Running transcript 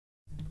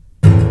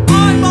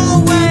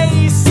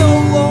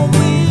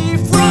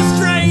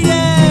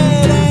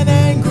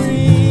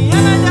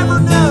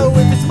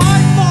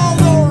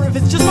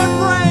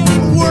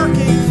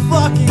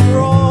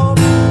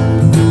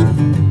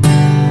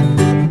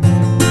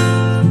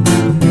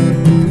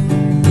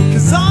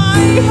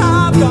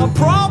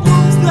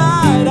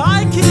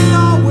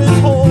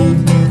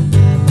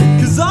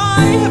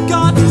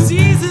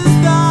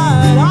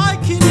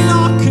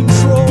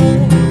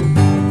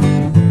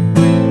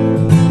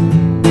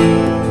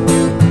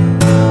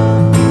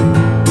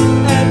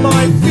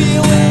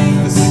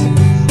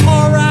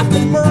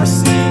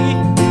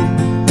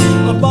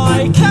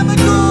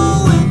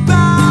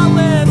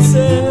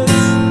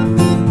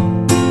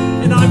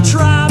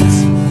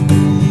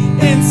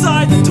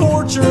inside the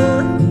torture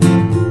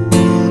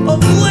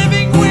of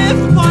living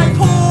with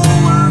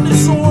bipolar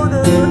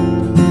disorder.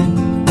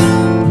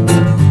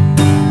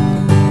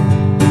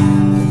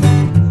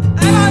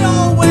 And I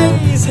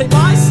always hate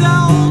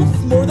myself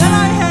more than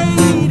I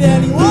hate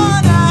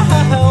anyone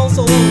else.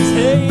 I'll always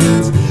hate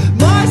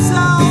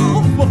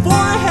myself before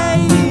I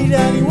hate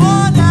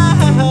anyone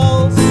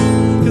else,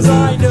 'cause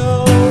I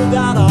know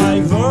that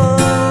I've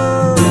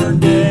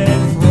earned it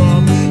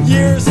from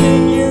years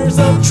and years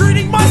of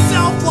treating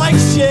myself like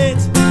shit.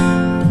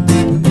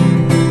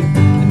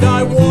 And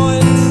I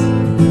want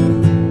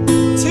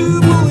to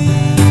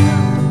believe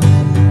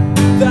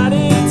that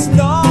it's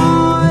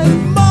not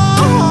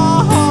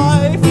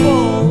my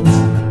fault.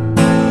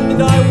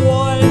 And I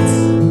want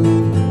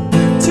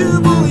to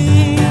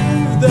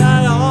believe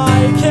that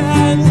I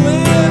can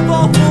live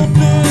a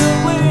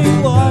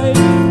fulfilling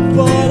life,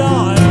 but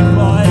I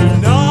might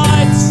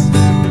not.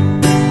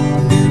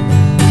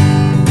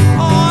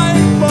 I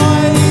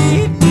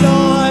might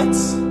not.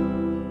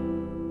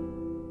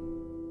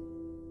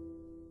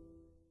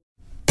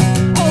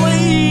 All I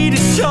eat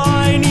is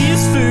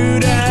Chinese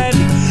food and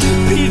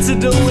pizza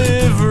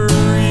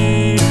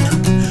delivery.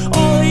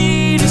 All I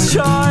eat is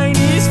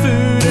Chinese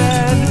food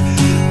and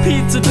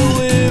pizza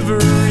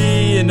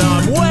delivery, and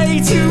I'm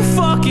way too